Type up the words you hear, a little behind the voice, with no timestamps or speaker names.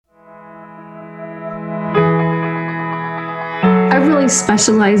really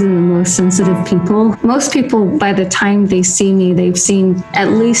specialize in the most sensitive people. Most people, by the time they see me, they've seen at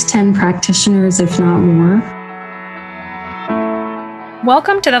least 10 practitioners, if not more.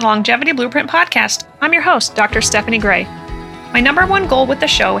 Welcome to the Longevity Blueprint Podcast. I'm your host, Dr. Stephanie Gray. My number one goal with the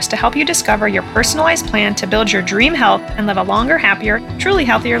show is to help you discover your personalized plan to build your dream health and live a longer, happier, truly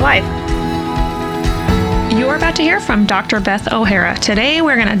healthier life. You're about to hear from Dr. Beth O'Hara. Today,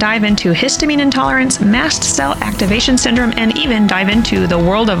 we're going to dive into histamine intolerance, mast cell activation syndrome, and even dive into the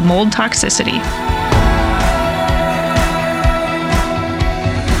world of mold toxicity.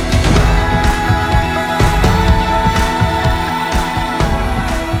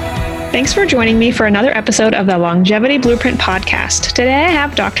 Thanks for joining me for another episode of the Longevity Blueprint Podcast. Today I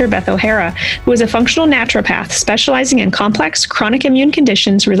have Dr. Beth O'Hara, who is a functional naturopath specializing in complex chronic immune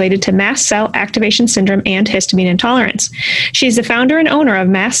conditions related to mast cell activation syndrome and histamine intolerance. She's the founder and owner of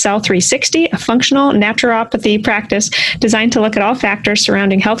Mast Cell 360, a functional naturopathy practice designed to look at all factors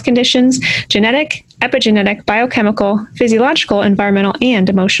surrounding health conditions, genetic, epigenetic, biochemical, physiological, environmental, and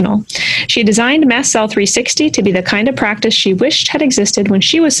emotional. She designed Mast Cell 360 to be the kind of practice she wished had existed when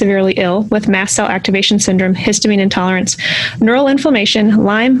she was severely ill with mast cell activation syndrome, histamine intolerance, neural inflammation,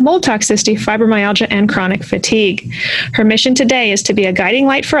 Lyme, mold toxicity, fibromyalgia, and chronic fatigue. Her mission today is to be a guiding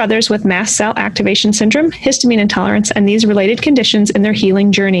light for others with mast cell activation syndrome, histamine intolerance, and these related conditions in their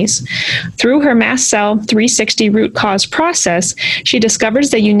healing journeys. Through her Mast Cell 360 root cause process, she discovers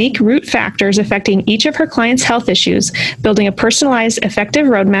the unique root factors affecting each of her clients' health issues, building a personalized, effective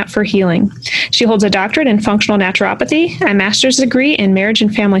roadmap for healing. She holds a doctorate in functional naturopathy, a master's degree in marriage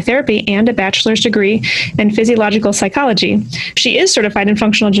and family therapy, and a bachelor's degree in physiological psychology. She is certified in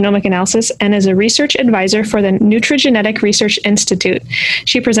functional genomic analysis and is a research advisor for the Nutrigenetic Research Institute.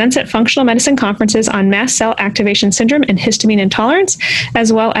 She presents at functional medicine conferences on mast cell activation syndrome and histamine intolerance,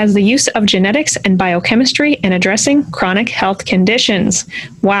 as well as the use of genetics and biochemistry in addressing chronic health conditions.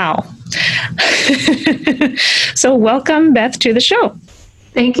 Wow. So welcome, Beth, to the show.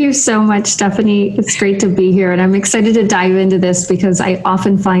 Thank you so much, Stephanie. It's great to be here. And I'm excited to dive into this because I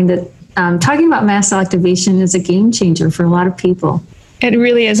often find that talking about mast cell activation is a game changer for a lot of people. It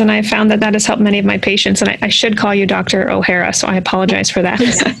really is, and I found that has helped many of my patients, and I should call you Dr. O'Hara, so I apologize for that.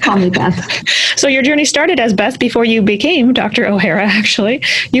 Please call me Beth. So your journey started as Beth before you became Dr. O'Hara, actually.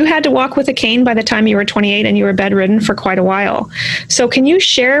 You had to walk with a cane by the time you were 28, and you were bedridden for quite a while. So can you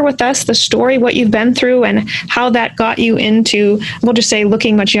share with us the story, what you've been through, and how that got you into, we'll just say,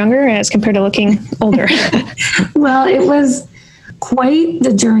 looking much younger as compared to looking older? Well, it was quite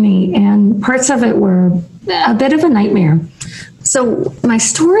the journey, and parts of it were a bit of a nightmare. So my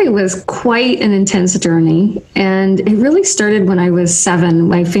story was quite an intense journey, and it really started when I was 7.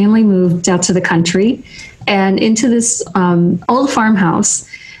 My family moved out to the country and into this old farmhouse,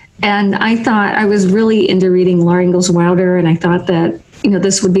 and I thought I was really into reading Laura Ingalls Wilder, and I thought that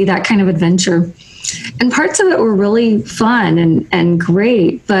this would be that kind of adventure. And parts of it were really fun and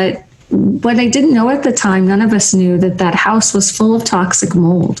great, but what I didn't know at the time, none of us knew that house was full of toxic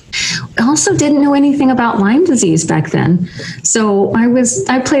mold. I also didn't know anything about Lyme disease back then. So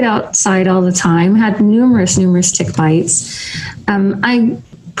I played outside all the time, had numerous tick bites. I'm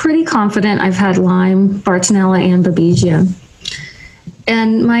pretty confident I've had Lyme, Bartonella, and Babesia.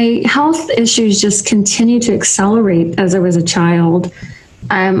 And my health issues just continued to accelerate as I was a child.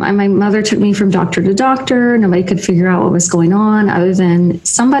 My mother took me from doctor to doctor. Nobody could figure out what was going on other than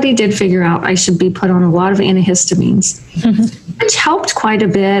somebody did figure out I should be put on a lot of antihistamines, which helped quite a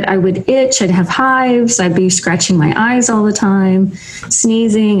bit. I would itch, I'd have hives, I'd be scratching my eyes all the time,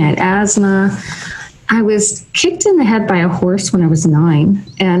 sneezing, I had asthma. I was kicked in the head by a horse when I was 9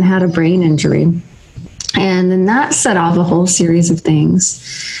 and had a brain injury. And then that set off a whole series of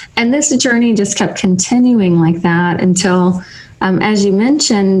things. And this journey just kept continuing like that until as you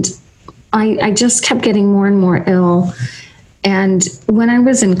mentioned, I just kept getting more and more ill. And when I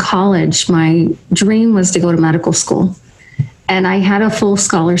was in college, my dream was to go to medical school. And I had a full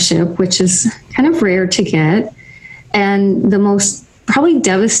scholarship, which is kind of rare to get. And the most probably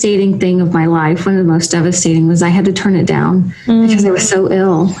devastating thing of my life, one of the most devastating, was I had to turn it down because I was so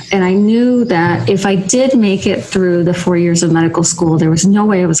ill. And I knew that if I did make it through the 4 years of medical school, there was no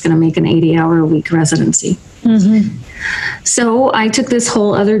way I was going to make an 80-hour-a-week residency. So I took this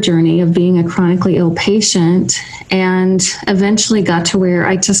whole other journey of being a chronically ill patient and eventually got to where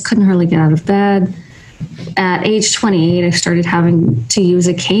I just couldn't hardly get out of bed. At age 28, I started having to use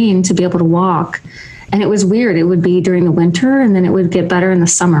a cane to be able to walk. And it was weird. It would be during the winter and then it would get better in the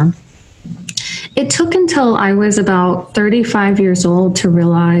summer. It took until I was about 35 years old to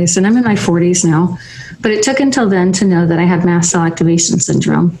realize, and I'm in my 40s now, but it took until then to know that I had mast cell activation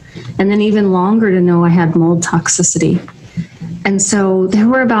syndrome. And then even longer to know I had mold toxicity. And so there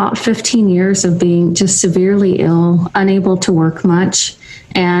were about 15 years of being just severely ill, unable to work much,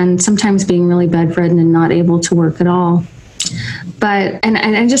 and sometimes being really bedridden and not able to work at all. But, and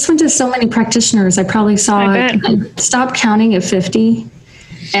I just went to so many practitioners. I probably I stopped counting at 50.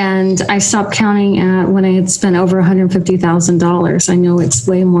 And I stopped counting at when I had spent over $150,000. I know it's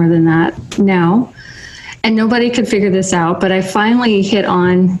way more than that now. And nobody could figure this out, but I finally hit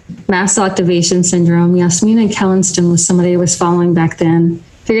on mast cell activation syndrome. Yasmina Kellenston was somebody I was following back then.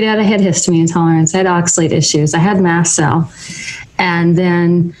 Figured out I had histamine intolerance, I had oxalate issues, I had mast cell. And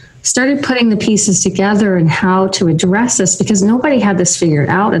then started putting the pieces together and how to address this because nobody had this figured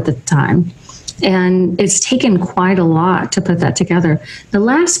out at the time. And it's taken quite a lot to put that together. The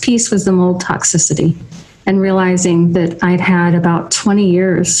last piece was the mold toxicity and realizing that I'd had about 20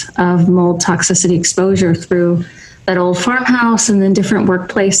 years of mold toxicity exposure through that old farmhouse and then different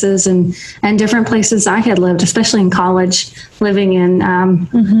workplaces and different places I had lived, especially in college, living in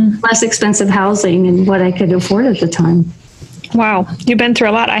less expensive housing and what I could afford at the time. Wow, you've been through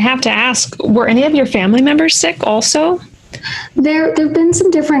a lot. I have to ask, were any of your family members sick also? There have been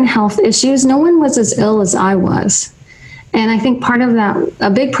some different health issues. No one was as ill as I was. And I think part of that, a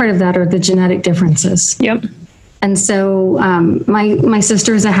big part of that are the genetic differences. Yep. And so my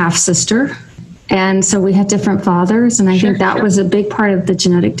sister is a half sister. And so we had different fathers. And I think that was a big part of the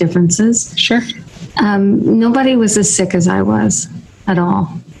genetic differences. Sure. Nobody was as sick as I was at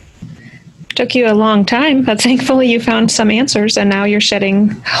all. Took you a long time, but thankfully you found some answers, and now you're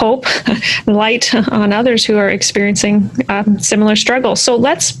shedding hope, light on others who are experiencing similar struggles. So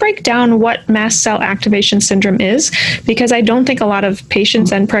let's break down what mast cell activation syndrome is, because I don't think a lot of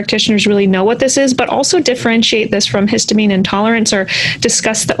patients and practitioners really know what this is, but also differentiate this from histamine intolerance or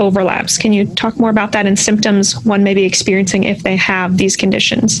discuss the overlaps. Can you talk more about that and symptoms one may be experiencing if they have these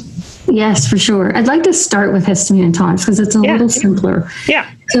conditions? Yes, for sure. I'd like to start with histamine intolerance because it's a little simpler. Yeah.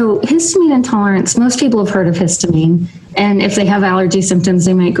 So histamine intolerance, most people have heard of histamine. And if they have allergy symptoms,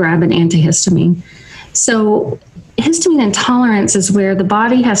 they might grab an antihistamine. So histamine intolerance is where the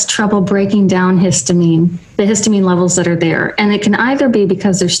body has trouble breaking down histamine, the histamine levels that are there. And it can either be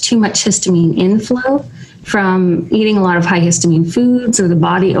because there's too much histamine inflow from eating a lot of high histamine foods or the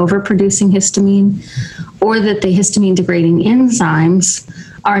body overproducing histamine, or that the histamine degrading enzymes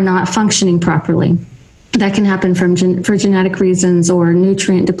are not functioning properly. That can happen for genetic reasons or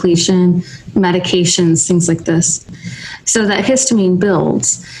nutrient depletion, medications, things like this. So that histamine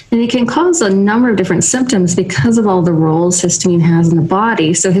builds, and it can cause a number of different symptoms because of all the roles histamine has in the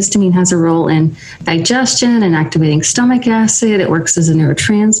body. So histamine has a role in digestion and activating stomach acid. It works as a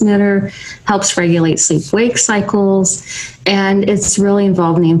neurotransmitter, helps regulate sleep-wake cycles, and it's really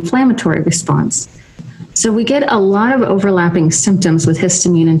involved in the inflammatory response. So we get a lot of overlapping symptoms with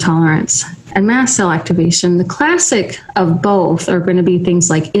histamine intolerance and mast cell activation. The classic of both are going to be things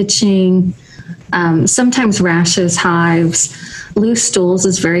like itching, sometimes rashes, hives, loose stools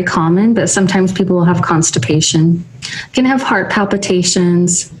is very common, but sometimes people will have constipation, can have heart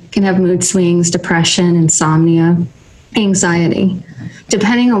palpitations, can have mood swings, depression, insomnia, anxiety,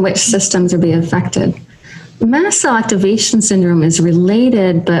 depending on which systems are being affected. Mast cell activation syndrome is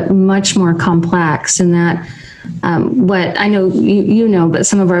related, but much more complex in that what I know you know, but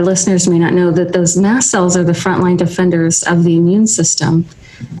some of our listeners may not know that those mast cells are the frontline defenders of the immune system.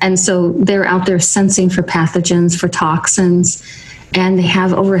 And so they're out there sensing for pathogens, for toxins, and they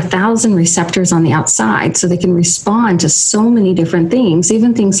have over 1,000 receptors on the outside. So they can respond to so many different things,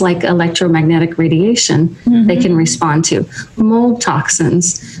 even things like electromagnetic radiation they can respond to, mold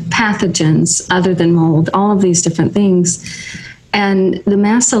toxins, pathogens other than mold, all of these different things. And the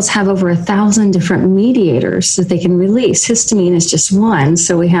mast cells have over 1,000 different mediators that they can release. Histamine is just one.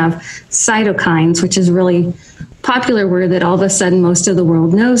 So we have cytokines, which is really popular word that all of a sudden most of the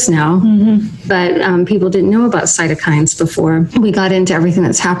world knows now, but people didn't know about cytokines before we got into everything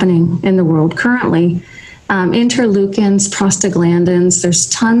that's happening in the world currently. Interleukins, prostaglandins, there's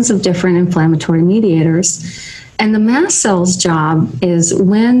tons of different inflammatory mediators. And the mast cell's job is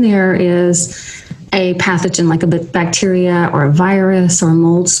when there is a pathogen like a bacteria or a virus or a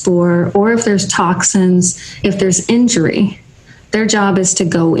mold spore, or if there's toxins, if there's injury, their job is to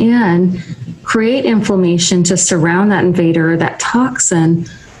go in, create inflammation to surround that invader or that toxin,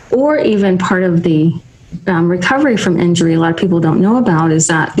 or even part of the recovery from injury a lot of people don't know about is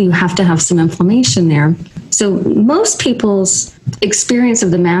that you have to have some inflammation there. So most people's experience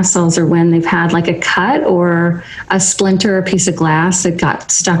of the mast cells are when they've had like a cut or a splinter or a piece of glass that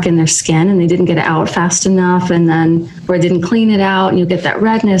got stuck in their skin and they didn't get it out fast enough, and then or didn't clean it out, and you get that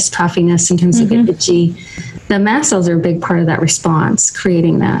redness, puffiness, sometimes you get itchy. The mast cells are a big part of that response,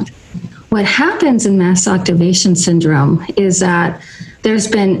 creating that. what happens in mast cell activation syndrome is that there's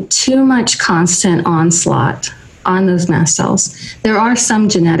been too much constant onslaught on those mast cells. There are some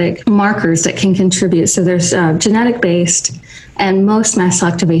genetic markers that can contribute. So there's genetic based, and most mast cell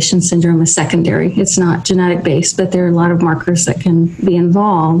activation syndrome is secondary. It's not genetic based, but there are a lot of markers that can be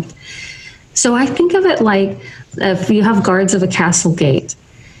involved. So I think of it like if you have guards of a castle gate,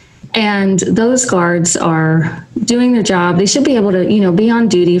 and those guards are doing their job. They should be able to, be on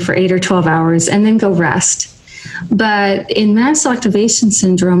duty for 8 or 12 hours and then go rest. But in mast cell activation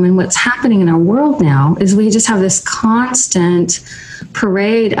syndrome, and what's happening in our world now is we just have this constant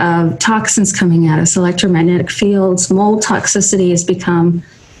parade of toxins coming at us, electromagnetic fields. Mold toxicity has become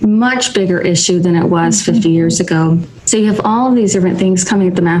a much bigger issue than it was 50 years ago. So you have all of these different things coming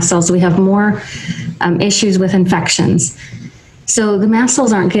at the mast cells. We have more issues with infections. So the mast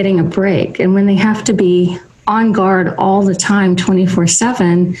cells aren't getting a break. And when they have to be on guard all the time,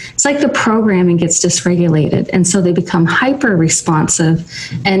 24/7, it's like the programming gets dysregulated. And so they become hyper responsive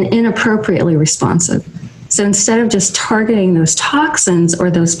and inappropriately responsive. So instead of just targeting those toxins or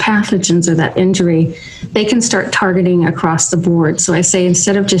those pathogens or that injury, they can start targeting across the board. So I say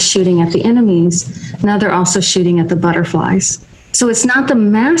instead of just shooting at the enemies, now they're also shooting at the butterflies. So it's not the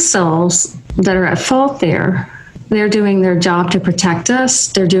mast cells that are at fault there. They're doing their job to protect us.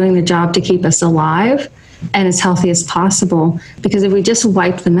 They're doing their job to keep us alive and as healthy as possible. Because if we just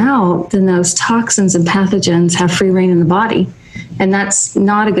wipe them out, then those toxins and pathogens have free reign in the body. And that's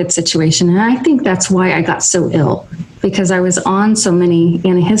not a good situation. And I think that's why I got so ill, because I was on so many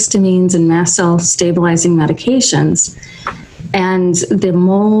antihistamines and mast cell stabilizing medications. And the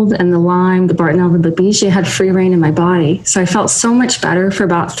mold and the Lyme, the Bartonella, the Babesia had free reign in my body. So I felt so much better for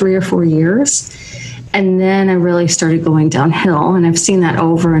about 3 or 4 years. And then I really started going downhill, and I've seen that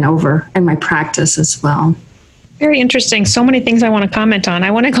over and over in my practice as well. Very interesting. So many things I want to comment on.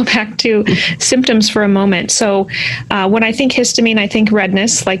 I want to go back to symptoms for a moment. So when I think histamine, I think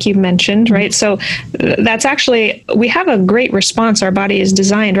redness, like you mentioned, right? So that's actually, we have a great response. Our body is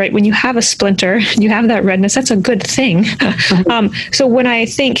designed, right? When you have a splinter, you have that redness, that's a good thing. So when I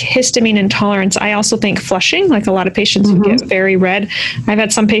think histamine intolerance, I also think flushing, like a lot of patients who get very red. I've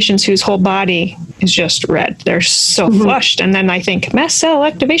had some patients whose whole body is just red. They're so flushed. And then I think mast cell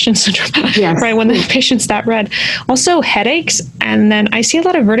activation syndrome, right? When the patient's that red. Also headaches, and then I see a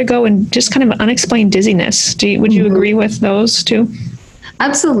lot of vertigo and just kind of unexplained dizziness. Would you agree with those too?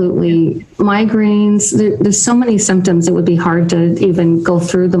 Absolutely. Migraines, there's so many symptoms, it would be hard to even go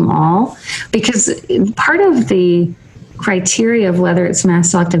through them all, because part of the criteria of whether it's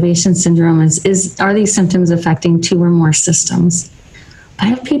mast cell activation syndrome is are these symptoms affecting 2 or more systems? I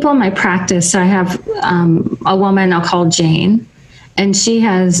have people in my practice. I have a woman I'll call Jane, and she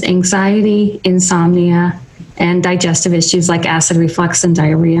has anxiety, insomnia, and digestive issues like acid reflux and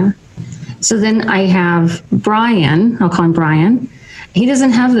diarrhea. So then I have Brian, I'll call him Brian. He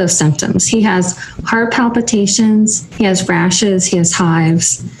doesn't have those symptoms. He has heart palpitations, he has rashes, he has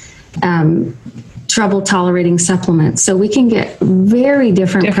hives, trouble tolerating supplements. So we can get very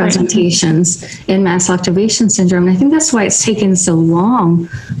different presentations in mast cell activation syndrome. And I think that's why it's taken so long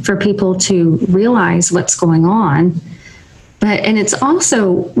for people to realize what's going on. And it's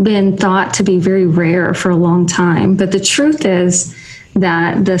also been thought to be very rare for a long time. But the truth is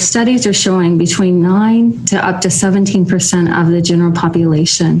that the studies are showing between 9 to up to 17% of the general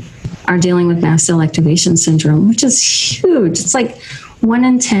population are dealing with mast cell activation syndrome, which is huge. It's like 1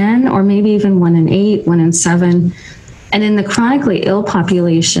 in 10, or maybe even 1 in 8, 1 in 7. And in the chronically ill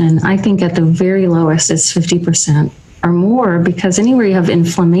population, I think at the very lowest, it's 50% or more, because anywhere you have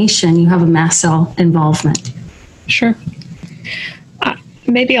inflammation, you have a mast cell involvement. Sure.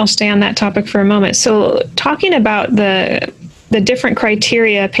 Maybe I'll stay on that topic for a moment. So talking about the different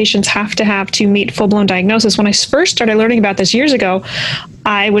criteria patients have to meet full-blown diagnosis. When I first started learning about this years ago,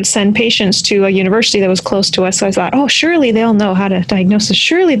 I would send patients to a university that was close to us. So I thought, oh, surely they'll know how to diagnose this.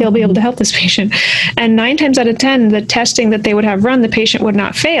 Surely they'll be able to help this patient. And 9 times out of 10, the testing that they would have run, the patient would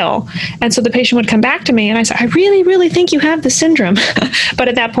not fail. And so the patient would come back to me and I said, I really, really think you have the syndrome. But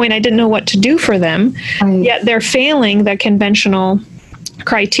at that point, I didn't know what to do for them. Yet they're failing the conventional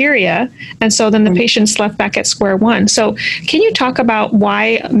criteria. And so then the patient's left back at square one. So can you talk about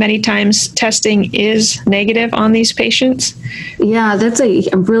why many times testing is negative on these patients? Yeah,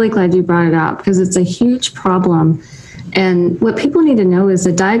 I'm really glad you brought it up, because it's a huge problem. And what people need to know is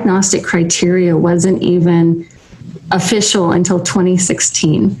the diagnostic criteria wasn't even official until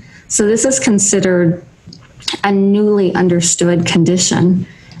 2016. So this is considered a newly understood condition.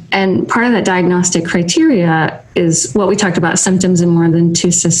 And part of that diagnostic criteria is what we talked about, symptoms in more than 2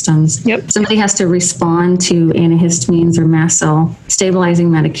 systems. Yep. Somebody has to respond to antihistamines or mast cell stabilizing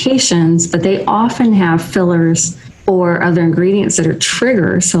medications, but they often have fillers or other ingredients that are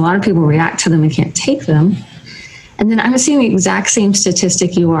triggers. So a lot of people react to them and can't take them. And then I'm seeing the exact same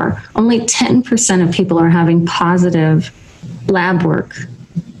statistic you are. Only 10% of people are having positive lab work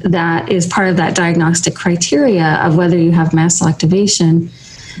that is part of that diagnostic criteria of whether you have mast cell activation.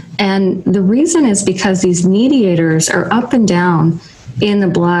 And the reason is because these mediators are up and down in the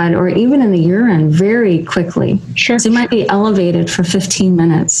blood or even in the urine very quickly. Sure. So you might be elevated for 15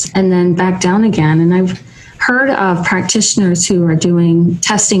 minutes and then back down again. And I've heard of practitioners who are doing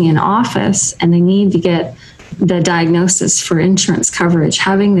testing in office and they need to get the diagnosis for insurance coverage,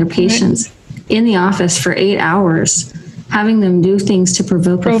 having their patients in the office for 8 hours, having them do things to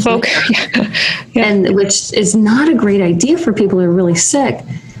provoke. Yeah. And which is not a great idea for people who are really sick,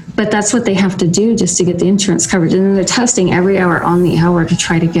 but that's what they have to do just to get the insurance coverage. And then they're testing every hour on the hour to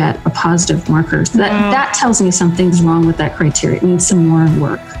try to get a positive marker. So that tells me something's wrong with that criteria. It needs some more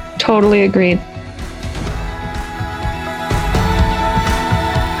work. Totally agreed.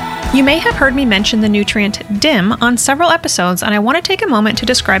 You may have heard me mention the nutrient DIM on several episodes, and I want to take a moment to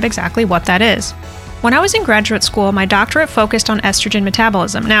describe exactly what that is. When I was in graduate school, my doctorate focused on estrogen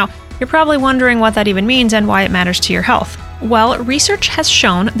metabolism. Now, you're probably wondering what that even means and why it matters to your health. Well, research has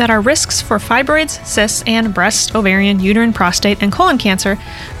shown that our risks for fibroids, cysts, and breast, ovarian, uterine, prostate, and colon cancer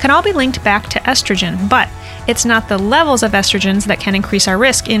can all be linked back to estrogen, but it's not the levels of estrogens that can increase our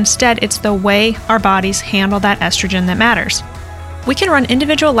risk. Instead, it's the way our bodies handle that estrogen that matters. We can run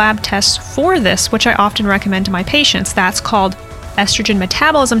individual lab tests for this, which I often recommend to my patients. That's called estrogen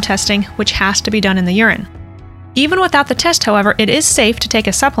metabolism testing, which has to be done in the urine. Even without the test, however, it is safe to take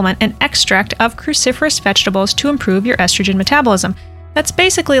a supplement, an extract of cruciferous vegetables, to improve your estrogen metabolism. That's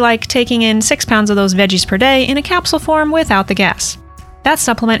basically like taking in 6 pounds of those veggies per day in a capsule form without the gas. That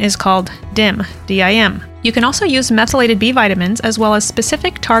supplement is called DIM, D-I-M. You can also use methylated B vitamins as well as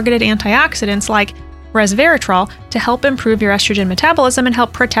specific targeted antioxidants like resveratrol to help improve your estrogen metabolism and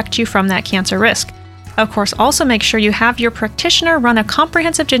help protect you from that cancer risk. Of course, also make sure you have your practitioner run a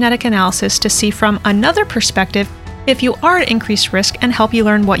comprehensive genetic analysis to see from another perspective if you are at increased risk and help you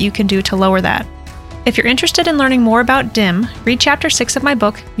learn what you can do to lower that. If you're interested in learning more about DIM, read Chapter 6 of my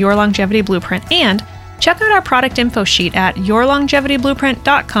book, Your Longevity Blueprint, and check out our product info sheet at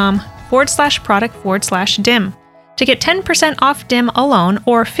yourlongevityblueprint.com/product/DIM to get 10% off DIM alone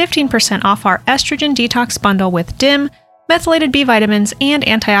or 15% off our estrogen detox bundle with DIM, methylated B vitamins, and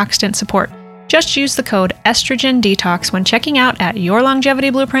antioxidant support. Just use the code EstrogenDetox when checking out at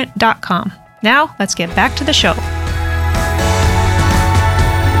yourlongevityblueprint.com. Now, let's get back to the show.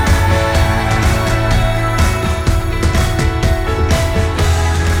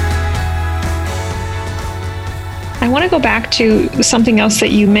 I want to go back to something else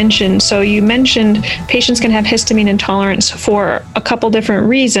that you mentioned. So you mentioned patients can have histamine intolerance for a couple different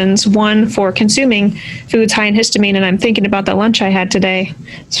reasons. One, for consuming foods high in histamine, and I'm thinking about the lunch I had today.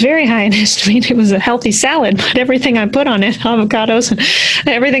 It's very high in histamine. It was a healthy salad, but everything I put on it, avocados,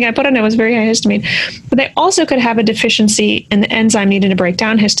 everything I put on it was very high histamine. But they also could have a deficiency in the enzyme needed to break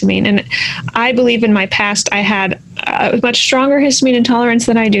down histamine. And I believe in my past I had a much stronger histamine intolerance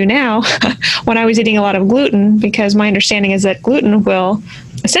than I do now when I was eating a lot of gluten, because my understanding is that gluten will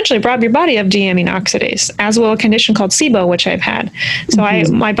essentially rob your body of deamine oxidase, as will a condition called SIBO, which I've had. So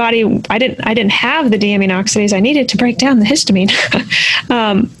my body, I didn't have the deamine oxidase I needed to break down the histamine.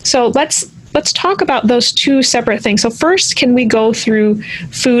 So let's talk about those two separate things. So first, can we go through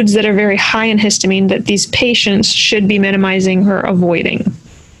foods that are very high in histamine that these patients should be minimizing or avoiding?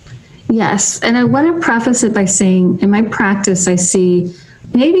 Yes. And I want to preface it by saying in my practice, I see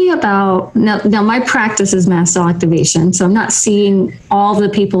maybe about, now my practice is mast cell activation. So I'm not seeing all the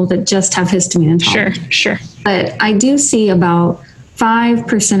people that just have histamine intolerance. Sure. But I do see about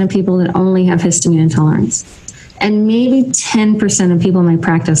 5% of people that only have histamine intolerance. And maybe 10% of people in my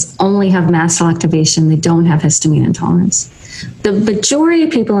practice only have mast cell activation. They don't have histamine intolerance. The majority of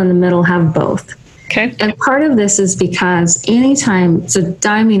people in the middle have both. Okay. And part of this is because anytime, so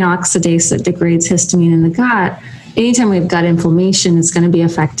diamine oxidase that degrades histamine in the gut, anytime we have gut inflammation, it's going to be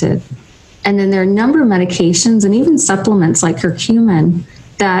affected. And then there are a number of medications and even supplements like curcumin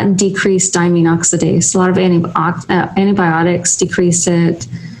that decrease diamine oxidase. A lot of antibiotics decrease it,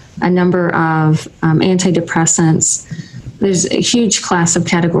 a number of antidepressants. There's a huge class of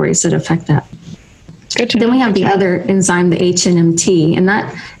categories that affect that. Then we have the other enzyme, the HNMT, and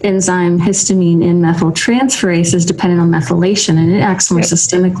that enzyme, histamine N-methyltransferase, is dependent on methylation, and it acts more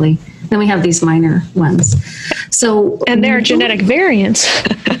systemically Then we have these minor ones. And there are genetic variants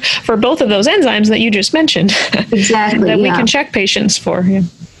for both of those enzymes that you just mentioned. Exactly. That we can check patients for.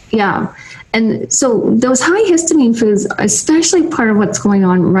 Yeah. And so those high histamine foods, especially part of what's going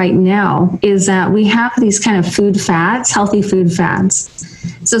on right now, is that we have these kind of food fads, healthy food fads.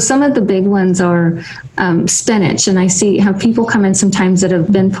 So some of the big ones are spinach. And I have people come in sometimes that have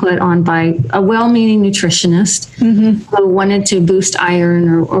been put on by a well-meaning nutritionist who wanted to boost iron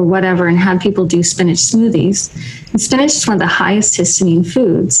or whatever, and had people do spinach smoothies. And spinach is one of the highest histamine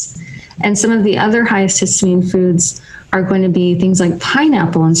foods. And some of the other highest histamine foods are going to be things like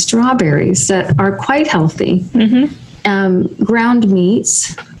pineapple and strawberries that are quite healthy. Ground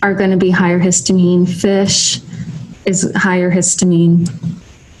meats are going to be higher histamine. Fish is higher histamine.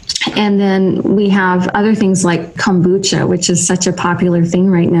 And then we have other things like kombucha, which is such a popular thing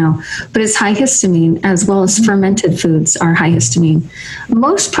right now, but it's high histamine, as well as fermented foods are high histamine.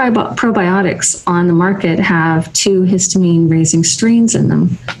 Most probiotics on the market have 2 histamine raising strains in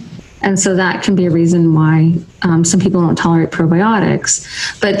them. And so that can be a reason why some people don't tolerate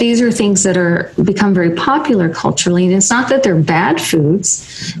probiotics. But these are things that are become very popular culturally. And it's not that they're bad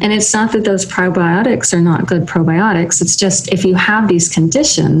foods. And it's not that those probiotics are not good probiotics. It's just if you have these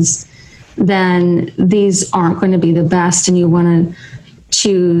conditions, then these aren't going to be the best. And you want to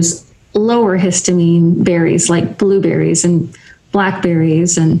choose lower histamine berries like blueberries and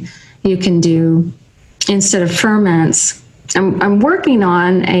blackberries. And you can do, instead of ferments, I'm working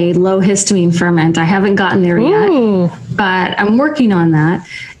on a low histamine ferment. I haven't gotten there yet, but I'm working on that,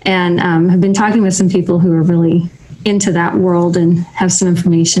 and have been talking with some people who are really into that world and have some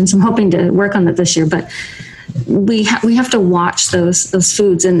information. So I'm hoping to work on that this year. But we have to watch those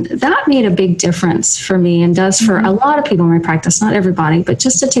foods, and that made a big difference for me, and does for a lot of people in my practice. Not everybody, but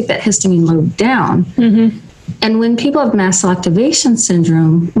just to take that histamine load down. And when people have mast cell activation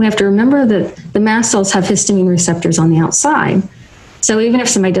syndrome, we have to remember that the mast cells have histamine receptors on the outside. So even if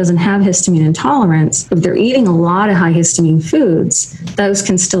somebody doesn't have histamine intolerance, if they're eating a lot of high histamine foods, those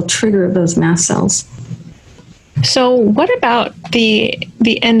can still trigger those mast cells. So what about the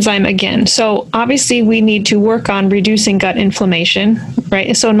enzyme again? So obviously we need to work on reducing gut inflammation,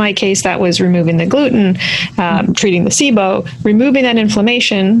 right? So in my case, that was removing the gluten, treating the SIBO, removing that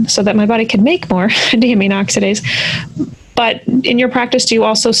inflammation so that my body could make more deamine oxidase. But in your practice, do you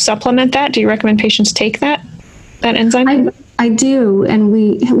also supplement that? Do you recommend patients take that enzyme? I do, and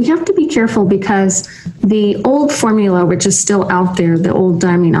we have to be careful because the old formula, which is still out there, the old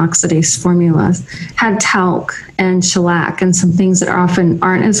diamine oxidase formulas, had talc and shellac and some things that often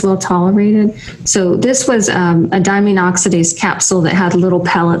aren't as well tolerated. So this was a diamine oxidase capsule that had little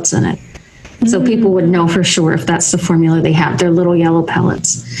pellets in it. So people would know for sure if that's the formula they have. They're little yellow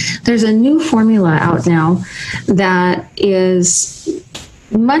pellets. There's a new formula out now that is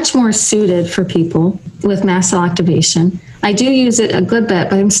much more suited for people with mast cell activation. I do use it a good bit,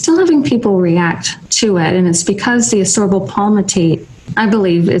 but I'm still having people react to it. And it's because the ascorbyl palmitate, I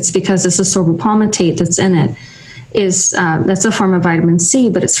believe it's because this ascorbyl palmitate that's in it is, that's a form of vitamin C,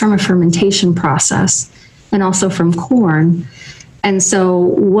 but it's from a fermentation process and also from corn. And so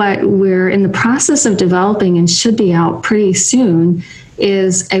what we're in the process of developing and should be out pretty soon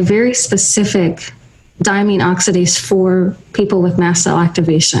is a very specific diamine oxidase for people with mast cell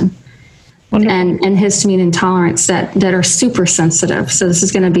activation. And histamine intolerance that are super sensitive. So this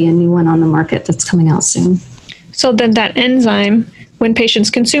is going to be a new one on the market that's coming out soon. So then that enzyme, when patients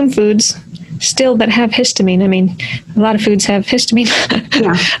consume foods still that have histamine, I mean, a lot of foods have histamine.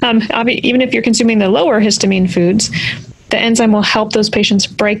 Yeah. Even if you're consuming the lower histamine foods, the enzyme will help those patients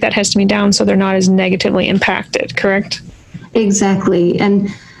break that histamine down so they're not as negatively impacted, correct? Exactly. And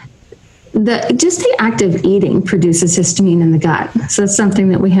just the act of eating produces histamine in the gut. So it's something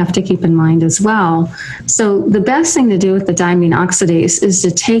that we have to keep in mind as well. So the best thing to do with the diamine oxidase is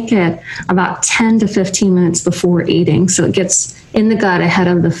to take it about 10 to 15 minutes before eating. So it gets in the gut ahead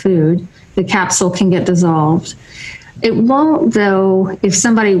of the food. The capsule can get dissolved. It won't, though, if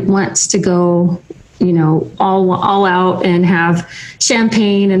somebody wants to go, all out and have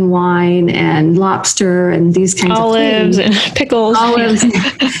champagne and wine and lobster and these kinds of things. Olives and pickles.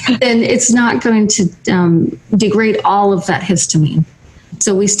 Then it's not going to degrade all of that histamine.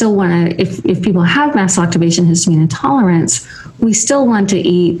 So we still want to, if people have mast cell activation, histamine intolerance, we still want to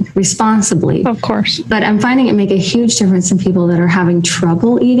eat responsibly. Of course. But I'm finding it make a huge difference in people that are having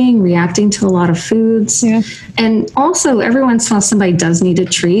trouble eating, reacting to a lot of foods. Yeah. And also every once in a while somebody does need a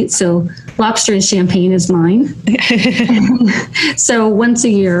treat. So lobster and champagne is mine. So once a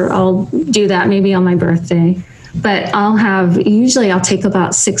year I'll do that, maybe on my birthday. But I'll take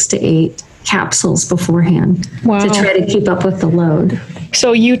about 6 to 8 capsules beforehand Wow. to try to keep up with the load.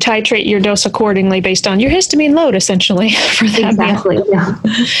 So you titrate your dose accordingly based on your histamine load, essentially, for that Exactly, meal. yeah.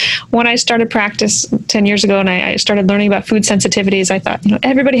 When I started practice 10 years ago and I started learning about food sensitivities, I thought,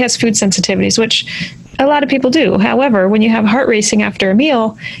 everybody has food sensitivities, which a lot of people do. However, when you have heart racing after a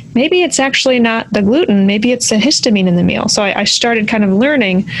meal, maybe it's actually not the gluten, maybe it's the histamine in the meal. So I started kind of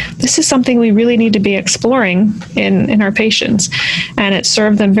learning this is something we really need to be exploring in our patients, and it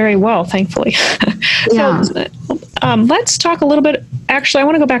served them very well, thankfully. Yeah. So let's talk a little bit. Actually, I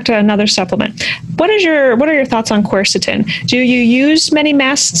want to go back to another supplement. What are your thoughts on quercetin? Do you use many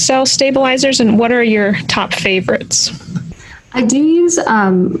mast cell stabilizers, and what are your top favorites? I do use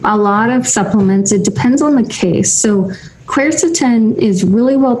a lot of supplements. It depends on the case. So quercetin is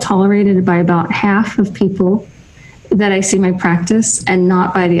really well tolerated by about half of people that I see in my practice, and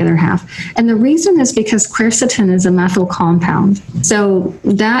not by the other half. And the reason is because quercetin is a methyl compound. So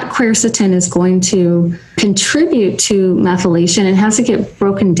that quercetin is going to contribute to methylation and has to get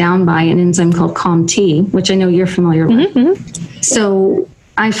broken down by an enzyme called COMT, which I know you're familiar with. Mm-hmm. So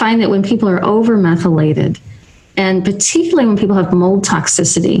I find that when people are over-methylated, and particularly when people have mold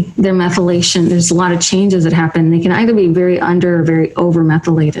toxicity, their methylation, there's a lot of changes that happen. They can either be very under or very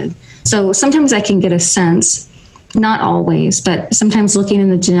over-methylated. So sometimes I can get a sense, not always, but sometimes looking in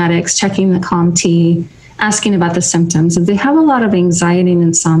the genetics, checking the COMT, asking about the symptoms. If they have a lot of anxiety and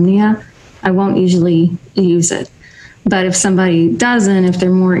insomnia, I won't usually use it. But if somebody doesn't, if they're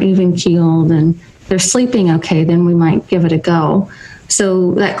more even-keeled and they're sleeping okay, then we might give it a go.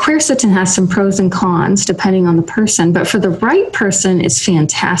 So that quercetin has some pros and cons depending on the person, but for the right person, it's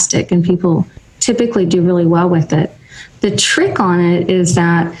fantastic, and people typically do really well with it. The trick on it is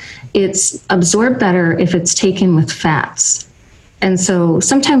that it's absorbed better if it's taken with fats. And so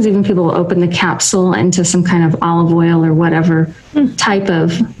sometimes even people will open the capsule into some kind of olive oil or whatever type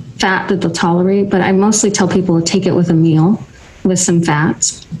of fat that they'll tolerate, but I mostly tell people to take it with a meal with some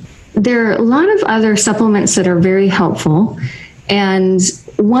fats. There are a lot of other supplements that are very helpful. And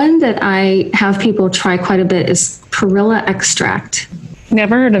one that I have people try quite a bit is perilla extract.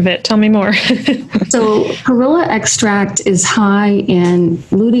 Never heard of it. Tell me more. So perilla extract is high in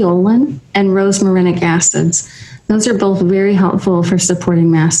luteolin and rosmarinic acids. Those are both very helpful for supporting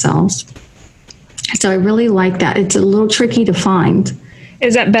mast cells. So I really like that. It's a little tricky to find.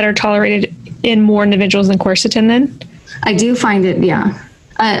 Is that better tolerated in more individuals than quercetin then? I do find it, yeah.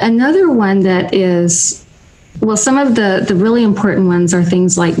 Another one that is, well, some of the really important ones are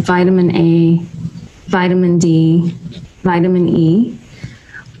things like vitamin A, vitamin D, vitamin E.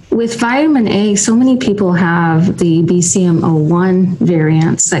 With vitamin A, so many people have the BCM01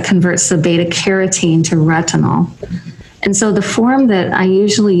 variants that converts the beta carotene to retinol. And so the form that I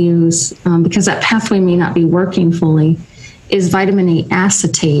usually use, because that pathway may not be working fully, is vitamin A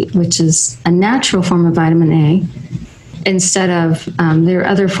acetate, which is a natural form of vitamin A, instead of, there are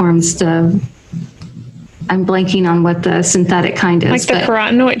other forms. I'm blanking on what the synthetic kind is. Like the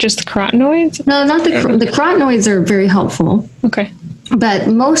carotenoid, just the carotenoids? No, not the carotenoids are very helpful. Okay. But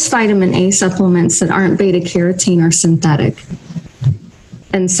most vitamin A supplements that aren't beta carotene are synthetic.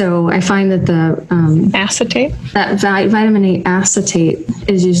 And so I find that the acetate, that vitamin A acetate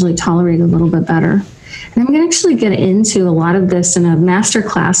is usually tolerated a little bit better. And I'm going to actually get into a lot of this in a master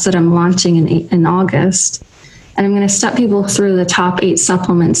class that I'm launching in August. And I'm going to step people through the top 8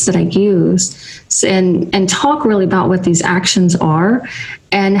 supplements that I use and talk really about what these actions are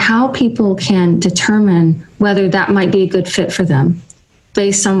and how people can determine whether that might be a good fit for them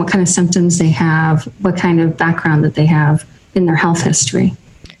based on what kind of symptoms they have, what kind of background that they have in their health history.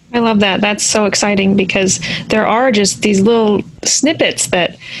 I love that. That's so exciting because there are just these little snippets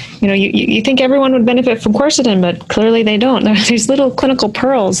that, you think everyone would benefit from quercetin, but clearly they don't. There are these little clinical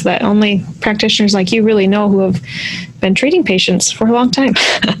pearls that only practitioners like you really know who have been treating patients for a long time.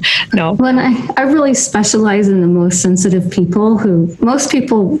 No. Well, I really specialize in the most sensitive people who, most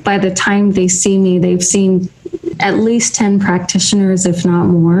people, by the time they see me, they've seen at least 10 practitioners, if not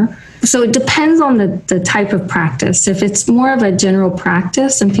more. So it depends on the type of practice. If it's more of a general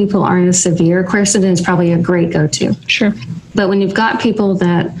practice and people aren't as severe, quercetin is probably a great go-to. Sure. But when you've got people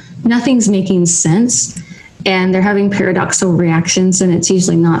that nothing's making sense and they're having paradoxical reactions, then it's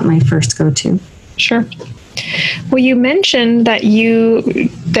usually not my first go-to. Sure. Well, you mentioned that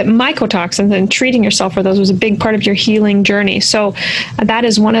mycotoxins and treating yourself for those was a big part of your healing journey. So that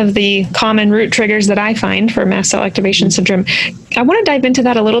is one of the common root triggers that I find for mast cell activation syndrome. I want to dive into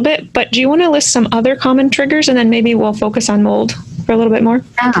that a little bit, but do you want to list some other common triggers and then maybe we'll focus on mold for a little bit more?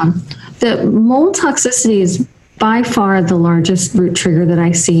 Yeah. The mold toxicity is by far the largest root trigger that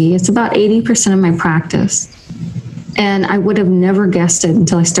I see. It's about 80% of my practice. And I would have never guessed it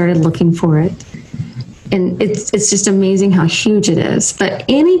until I started looking for it. And it's just amazing how huge it is. But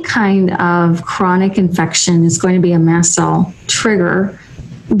any kind of chronic infection is going to be a mast cell trigger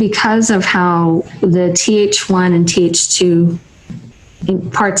because of how the Th1 and Th2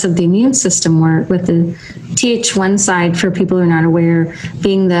 parts of the immune system work, with the Th1 side, for people who are not aware,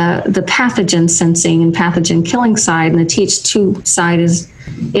 being the pathogen sensing and pathogen killing side, and the Th2 side is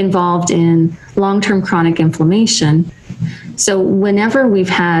involved in long-term chronic inflammation. So whenever we've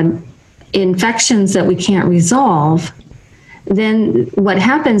had infections that we can't resolve, then what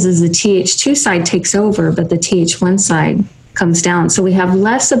happens is the Th2 side takes over, but the Th1 side comes down. So we have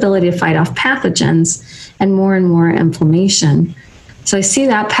less ability to fight off pathogens and more inflammation. So I see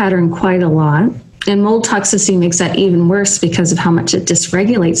that pattern quite a lot. And mold toxicity makes that even worse because of how much it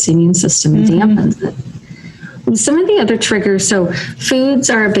dysregulates the immune system and dampens it. Some of the other triggers, so foods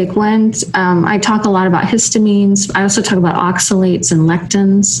are a big one. I talk a lot about histamines. I also talk about oxalates and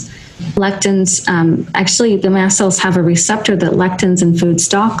lectins. Lectins, actually, the mast cells have a receptor that lectins in foods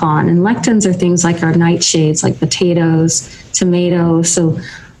dock on. And lectins are things like our nightshades, like potatoes, tomatoes. So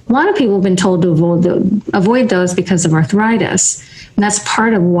a lot of people have been told to avoid those because of arthritis. And that's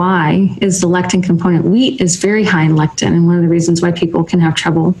part of why is the lectin component. Wheat is very high in lectin, and one of the reasons why people can have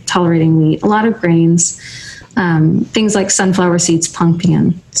trouble tolerating wheat. A lot of grains, things like sunflower seeds,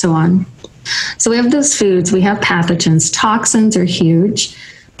 pumpkin, so on. So we have those foods, we have pathogens. Toxins are huge.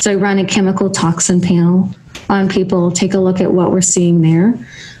 So I run a chemical toxin panel on people, take a look at what we're seeing there.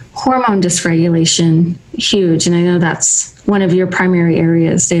 Hormone dysregulation, huge, and I know that's one of your primary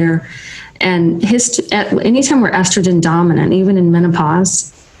areas there. And anytime we're estrogen dominant, even in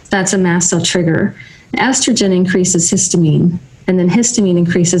menopause, that's a mast cell trigger. Estrogen increases histamine, and then histamine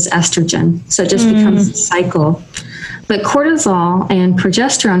increases estrogen. So it just becomes a cycle. But cortisol and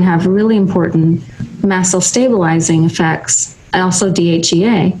progesterone have really important mast cell stabilizing effects, and also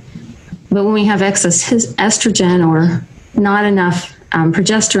DHEA. But when we have excess estrogen or not enough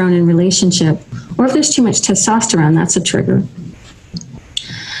progesterone in relationship, or if there's too much testosterone, that's a trigger.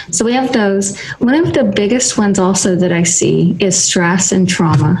 So we have those. One of the biggest ones also that I see is stress and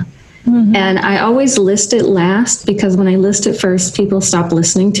trauma. And I always list it last because when I list it first, people stop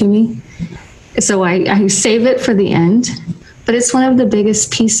listening to me. So I save it for the end. But it's one of the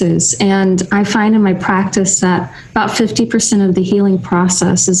biggest pieces. And I find in my practice that about 50% of the healing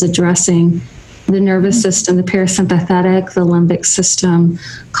process is addressing the nervous system, the parasympathetic, the limbic system,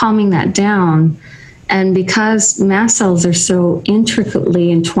 calming that down. And because mast cells are so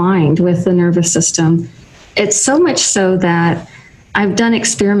intricately entwined with the nervous system, it's so much so that I've done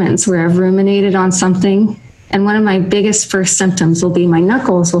experiments where I've ruminated on something, and one of my biggest first symptoms will be my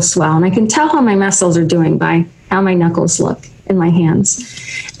knuckles will swell. And I can tell how my mast cells are doing by how my knuckles look in my hands.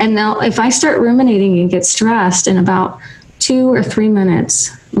 And now if I start ruminating and get stressed, in about 2 or 3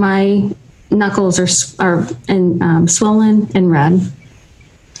 minutes, my knuckles are swollen and red.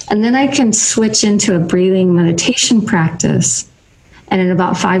 And then I can switch into a breathing meditation practice, and in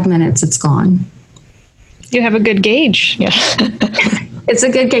about 5 minutes, it's gone. You have a good gauge. Yeah. It's a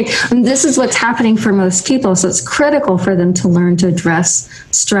good gauge. And this is what's happening for most people. So it's critical for them to learn to address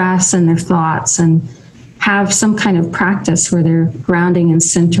stress and their thoughts and have some kind of practice where they're grounding and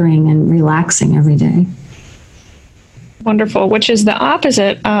centering and relaxing every day. Wonderful, which is the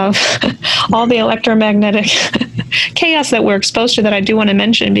opposite of all the electromagnetic chaos that we're exposed to, that I do want to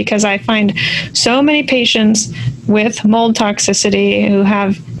mention, because I find so many patients with mold toxicity who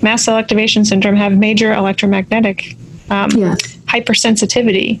have mast cell activation syndrome have major electromagnetic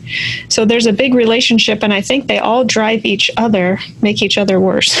hypersensitivity. So there's a big relationship, and I think they all drive each other, make each other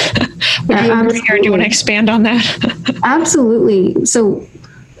worse. Would you agree, or do you want to expand on that? Absolutely. So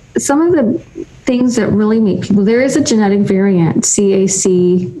some of the things that really make people, there is a genetic variant,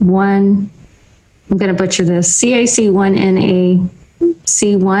 CAC1, I'm going to butcher this,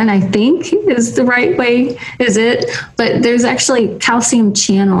 CAC1NAC1, I think is the right way, is it? But there's actually calcium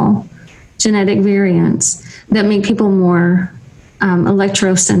channel genetic variants that make people more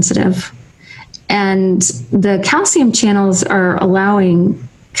electrosensitive. And the calcium channels are allowing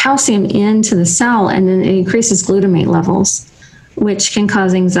calcium into the cell, and then it increases glutamate levels, which can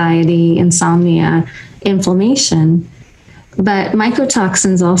cause anxiety, insomnia, inflammation. But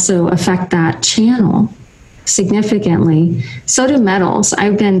mycotoxins also affect that channel significantly. So do metals.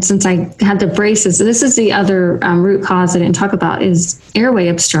 Since I had the braces, this is the other root cause I didn't talk about, is airway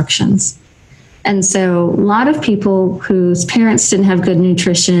obstructions. And so a lot of people whose parents didn't have good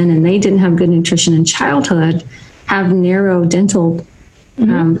nutrition and they didn't have good nutrition in childhood have narrow dental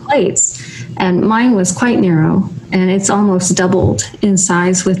plates. And mine was quite narrow, and it's almost doubled in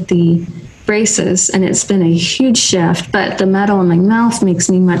size with the braces, and it's been a huge shift, but the metal in my mouth makes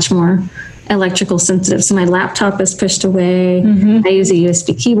me much more electrical sensitive. So my laptop is pushed away. I use a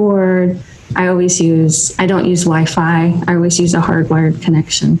USB keyboard. I don't use Wi-Fi. I always use a hardwired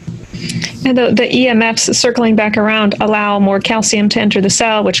connection. And the EMFs, circling back around, allow more calcium to enter the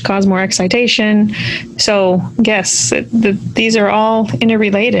cell, which cause more excitation. So yes, these are all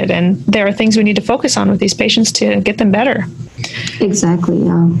interrelated, and there are things we need to focus on with these patients to get them better. Exactly,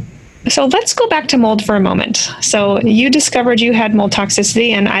 yeah. So let's go back to mold for a moment. So you discovered you had mold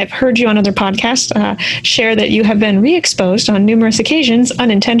toxicity, and I've heard you on other podcasts share that you have been re-exposed on numerous occasions,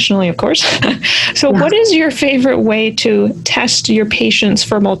 unintentionally, of course. So what is your favorite way to test your patients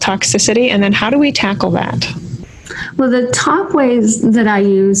for mold toxicity, and then how do we tackle that? Well, the top ways that I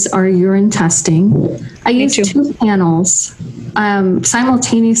use are urine testing. I use 2 panels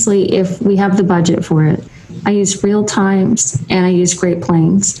simultaneously if we have the budget for it. I use Real Times and I use Great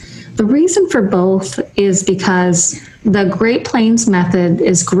Plains. The reason for both is because the Great Plains method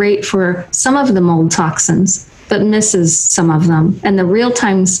is great for some of the mold toxins, but misses some of them. And the Real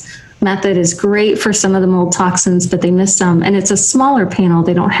Times method is great for some of the mold toxins, but they miss some. And it's a smaller panel.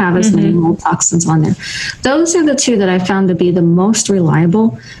 They don't have as many mold toxins on there. Those are the 2 that I found to be the most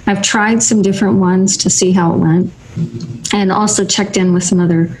reliable. I've tried some different ones to see how it went, and also checked in with some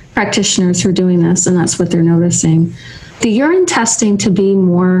other practitioners who are doing this, and that's what they're noticing. The urine testing, to be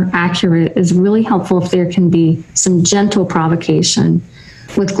more accurate, is really helpful if there can be some gentle provocation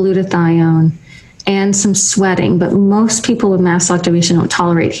with glutathione and some sweating, but most people with mast cell activation don't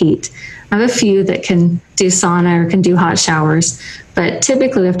tolerate heat. I have a few that can do sauna or can do hot showers, but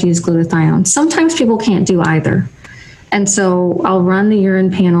typically we have to use glutathione. Sometimes people can't do either. And so I'll run the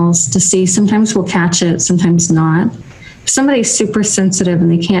urine panels to see. Sometimes we'll catch it, sometimes not. If somebody's super sensitive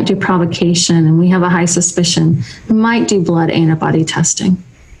and they can't do provocation and we have a high suspicion, we might do blood antibody testing.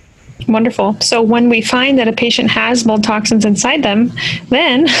 Wonderful. So when we find that a patient has mold toxins inside them,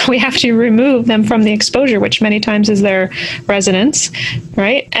 then we have to remove them from the exposure, which many times is their residence,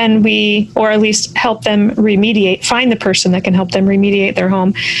 right? And or at least help them remediate, find the person that can help them remediate their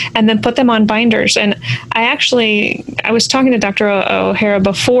home, and then put them on binders. And I was talking to Dr. O'Hara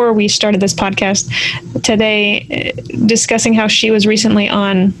before we started this podcast today, discussing how she was recently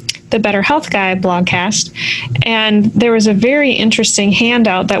on the Better Health Guy blogcast, and there was a very interesting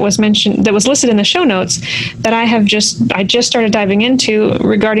handout that was listed in the show notes that I just started diving into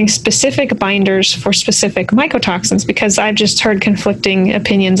regarding specific binders for specific mycotoxins, because I've just heard conflicting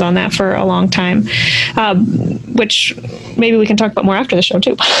opinions on that for a long time, which maybe we can talk about more after the show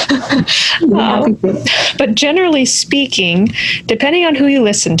too. But generally speaking, depending on who you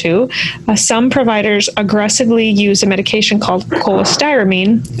listen to, some providers aggressively use a medication called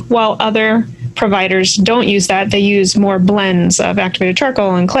cholestyramine, while other providers don't use that. They use more blends of activated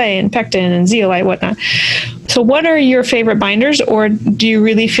charcoal and clay and pectin and zeolite, whatnot. So what are your favorite binders, or do you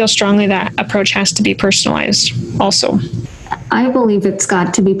really feel strongly that approach has to be personalized also? I believe it's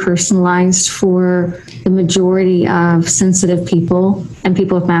got to be personalized for the majority of sensitive people and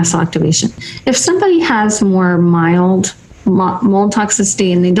people with mast cell activation. If somebody has more mild mold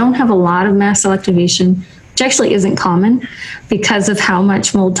toxicity and they don't have a lot of mast cell activation, which actually isn't common because of how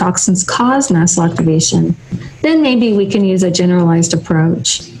much mold toxins cause mast cell activation, then maybe we can use a generalized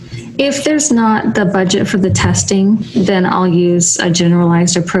approach. If there's not the budget for the testing, then I'll use a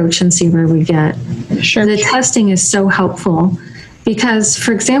generalized approach and see where we get. Sure. The testing is so helpful because,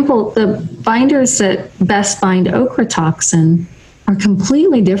 for example, the binders that best bind ochratoxin are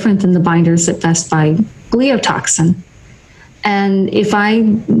completely different than the binders that best bind gliotoxin. And if I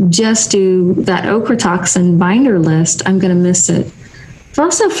just do that ochratoxin binder list, I'm going to miss it. I've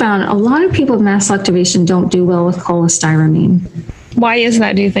also found a lot of people with mast cell activation don't do well with cholestyramine. Why is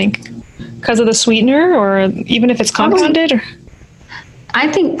that, do you think? Because of the sweetener, or even if it's compounded? Or?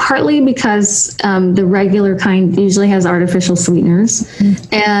 I think partly because the regular kind usually has artificial sweeteners.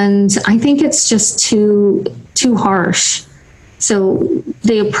 And I think it's just too harsh. So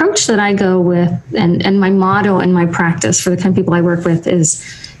the approach that I go with, and my motto and my practice for the kind of people I work with, is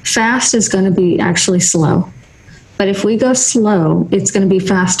fast is going to be actually slow. But if we go slow, it's going to be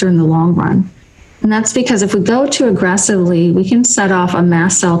faster in the long run. And that's because if we go too aggressively, we can set off a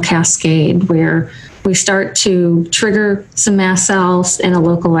mast cell cascade where we start to trigger some mast cells in a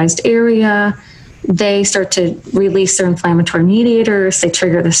localized area. They start to release their inflammatory mediators. They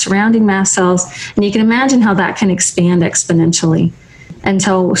trigger the surrounding mast cells. And you can imagine how that can expand exponentially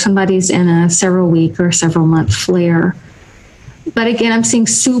until somebody's in a several week or several month flare. But again, I'm seeing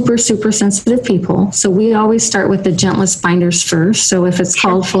super, super sensitive people. So we always start with the gentlest binders first. So if it's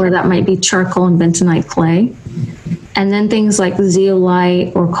called for, that might be charcoal and bentonite clay. And then things like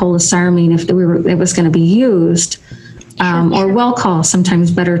zeolite or cholestyramine, if it was going to be used, or Welchol,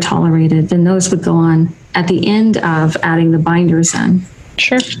 sometimes better tolerated, then those would go on at the end of adding the binders in.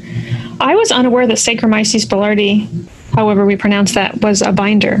 Sure. I was unaware that Saccharomyces boulardii, however we pronounce that, was a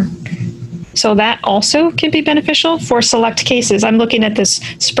binder. So that also can be beneficial for select cases. I'm looking at this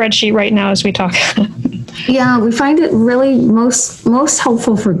spreadsheet right now as we talk. Yeah, we find it really most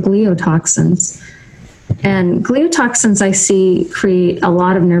helpful for gliotoxins. And gliotoxins, I see, create a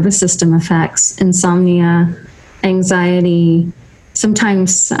lot of nervous system effects, insomnia, anxiety,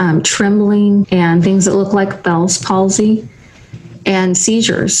 sometimes trembling, and things that look like Bell's palsy, and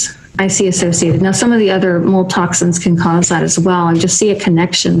seizures I see associated. Now, some of the other mold toxins can cause that as well. I just see a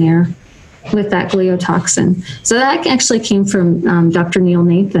connection there with that gliotoxin. So that actually came from Dr. Neil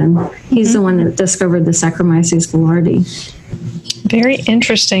Nathan. He's the one that discovered the Saccharomyces boulardii. Very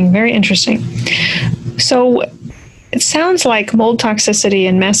interesting. Very interesting. So it sounds like mold toxicity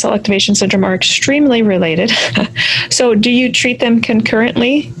and mast cell activation syndrome are extremely related. So do you treat them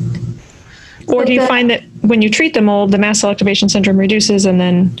concurrently? Or do you find that when you treat the mold, the mast cell activation syndrome reduces and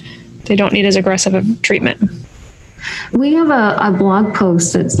then they don't need as aggressive a treatment? We have a blog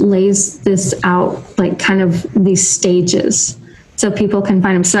post that lays this out, like kind of these stages, so people can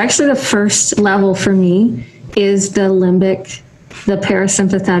find them. So actually the first level for me is the limbic, the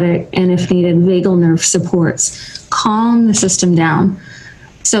parasympathetic, and if needed, vagal nerve supports. Calm the system down.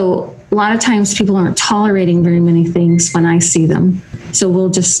 So a lot of times people aren't tolerating very many things when I see them. So we'll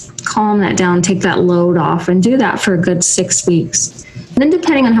just calm that down, take that load off, and do that for a good 6 weeks. And then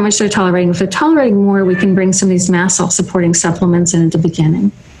depending on how much they're tolerating, if they're tolerating more, we can bring some of these mast cell supporting supplements in at the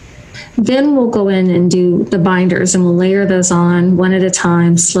beginning. Then we'll go in and do the binders, and we'll layer those on one at a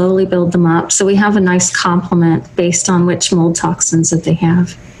time, slowly build them up. So we have a nice complement based on which mold toxins that they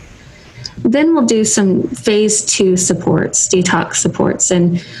have. Then we'll do some phase 2 supports, detox supports.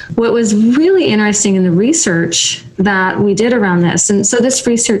 And what was really interesting in the research that we did around this, and so this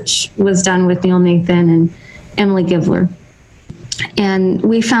research was done with Neil Nathan and Emily Givler. And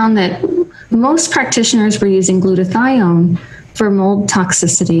we found that most practitioners were using glutathione for mold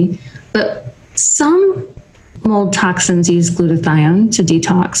toxicity, but some mold toxins use glutathione to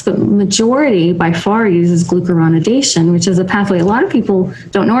detox, but majority by far uses glucuronidation, which is a pathway a lot of people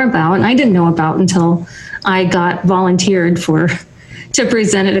don't know about, and I didn't know about until I got volunteered to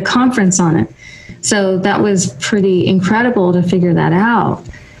present at a conference on it. So that was pretty incredible to figure that out.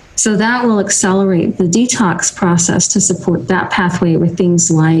 So that will accelerate the detox process to support that pathway with things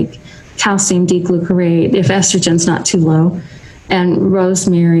like calcium deglucarate, if estrogen's not too low, and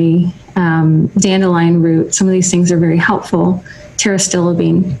rosemary, dandelion root. Some of these things are very helpful,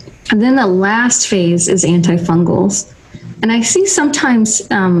 pterostilbene. And then the last phase is antifungals. And I see sometimes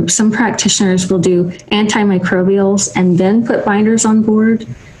some practitioners will do antimicrobials and then put binders on board.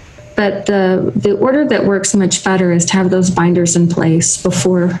 But the order that works much better is to have those binders in place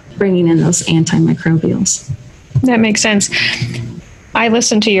before bringing in those antimicrobials. That makes sense. I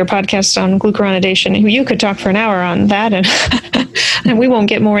listened to your podcast on glucuronidation. You could talk for an hour on that, and we won't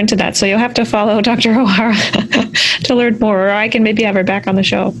get more into that. So you'll have to follow Dr. O'Hara to learn more, or I can maybe have her back on the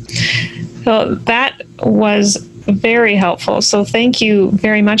show. So that was very helpful. So thank you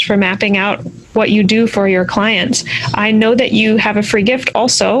very much for mapping out what you do for your clients. I know that you have a free gift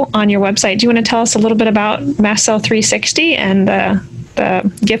also on your website. Do you want to tell us a little bit about Mast Cell 360 and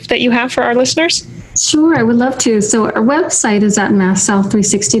the gift that you have for our listeners? Sure, I would love to. So our website is at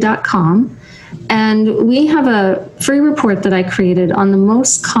mastcell360.com. And we have a free report that I created on the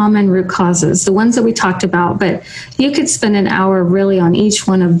most common root causes, the ones that we talked about, but you could spend an hour really on each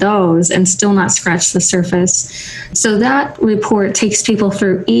one of those and still not scratch the surface. So that report takes people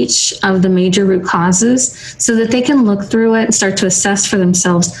through each of the major root causes so that they can look through it and start to assess for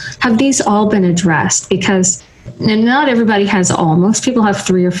themselves, have these all been addressed? Because and not everybody has all. Most people have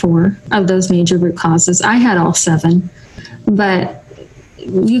 3 or 4 of those major root causes. I had all 7, but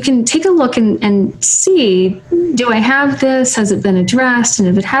you can take a look and see, do I have this? Has it been addressed? And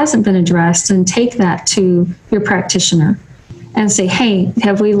if it hasn't been addressed, then take that to your practitioner and say, hey,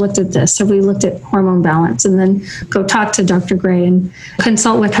 have we looked at this? Have we looked at hormone balance? And then go talk to Dr. Gray and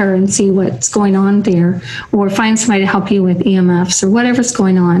consult with her and see what's going on there, or find somebody to help you with EMFs or whatever's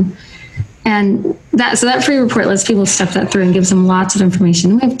going on. And that free report lets people step that through and gives them lots of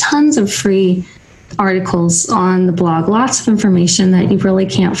information. We have tons of free articles on the blog, lots of information that you really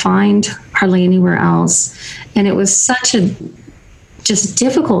can't find hardly anywhere else. And it was such a just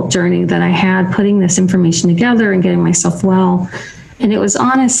difficult journey that I had putting this information together and getting myself well. And it was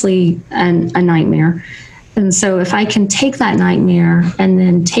honestly a nightmare. And so if I can take that nightmare and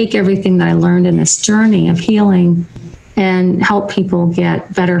then take everything that I learned in this journey of healing and help people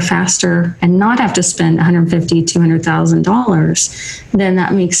get better faster and not have to spend $150,000, $200,000, then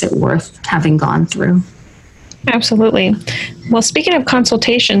that makes it worth having gone through. Absolutely. Well, speaking of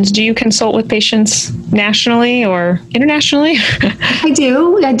consultations, do you consult with patients nationally or internationally? I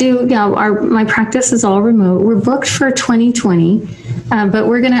do. Yeah, my practice is all remote. We're booked for 2020, but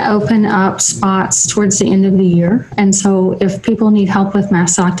we're going to open up spots towards the end of the year. And so if people need help with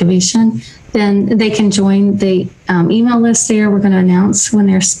mast cell activation, then they can join the email list there. We're going to announce when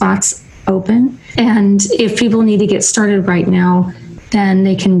there's spots open. And if people need to get started right now, then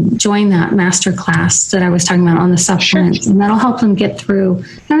they can join that master class that I was talking about on the supplements. Sure. And that'll help them get through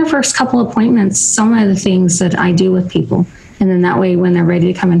in the first couple appointments, some of the things that I do with people. And then that way, when they're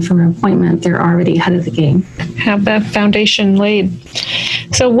ready to come in for an appointment, they're already ahead of the game. Have that foundation laid.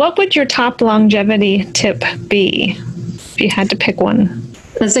 So what would your top longevity tip be if you had to pick one?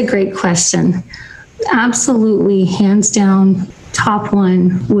 That's a great question. Absolutely, hands down, top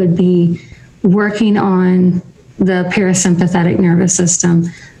one would be working on the parasympathetic nervous system,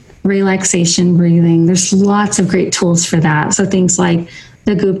 relaxation breathing. There's lots of great tools for that. So things like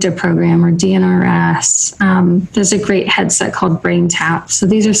the Gupta program or DNRS. There's a great headset called Brain Tap. So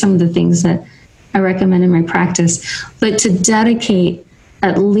these are some of the things that I recommend in my practice. But to dedicate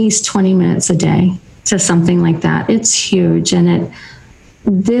at least 20 minutes a day to something like that, it's huge. And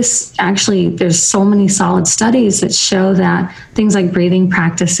there's so many solid studies that show that things like breathing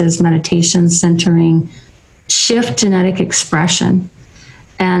practices, meditation, centering, shift genetic expression.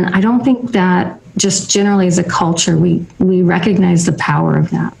 And I don't think that just generally as a culture, we recognize the power of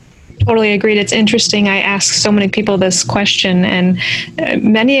that. Totally agreed. It's interesting. I ask so many people this question, and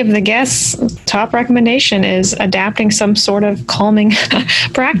many of the guests' top recommendation is adapting some sort of calming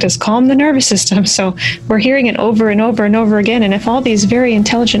practice, calm the nervous system. So we're hearing it over and over and over again. And if all these very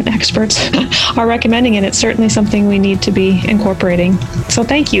intelligent experts are recommending it, it's certainly something we need to be incorporating. So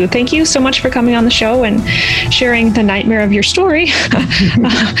thank you. Thank you so much for coming on the show and sharing the nightmare of your story,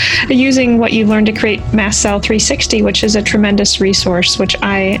 using what you learned to create Mast Cell 360, which is a tremendous resource, which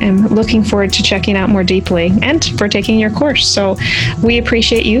I am looking forward to checking out more deeply, and for taking your course. So we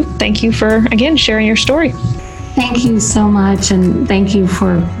appreciate you. Thank you for, again, sharing your story. Thank you so much. And thank you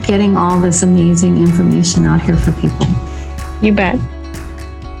for getting all this amazing information out here for people. You bet.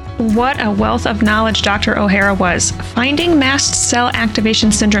 What a wealth of knowledge Dr. O'Hara was. Finding mast cell activation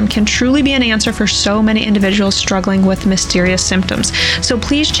syndrome can truly be an answer for so many individuals struggling with mysterious symptoms. So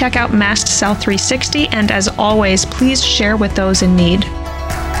please check out Mast Cell 360, and as always, please share with those in need.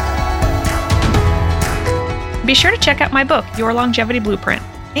 Be sure to check out my book, Your Longevity Blueprint.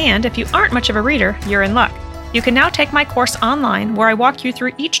 And if you aren't much of a reader, you're in luck. You can now take my course online, where I walk you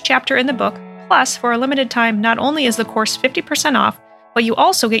through each chapter in the book. Plus, for a limited time, not only is the course 50% off, but you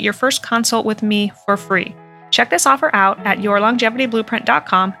also get your first consult with me for free. Check this offer out at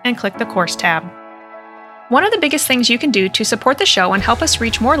yourlongevityblueprint.com and click the course tab. One of the biggest things you can do to support the show and help us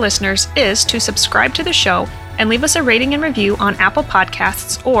reach more listeners is to subscribe to the show and leave us a rating and review on Apple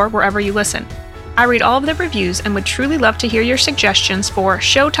Podcasts or wherever you listen. I read all of the reviews and would truly love to hear your suggestions for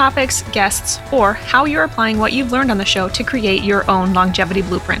show topics, guests, or how you're applying what you've learned on the show to create your own longevity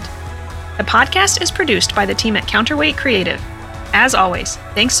blueprint. The podcast is produced by the team at Counterweight Creative. As always,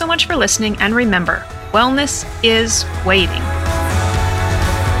 thanks so much for listening, and remember, wellness is waiting.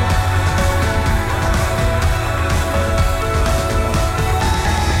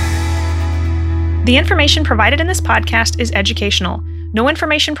 The information provided in this podcast is educational. No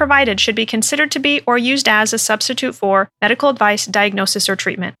information provided should be considered to be or used as a substitute for medical advice, diagnosis, or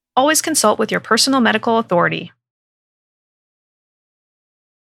treatment. Always consult with your personal medical authority.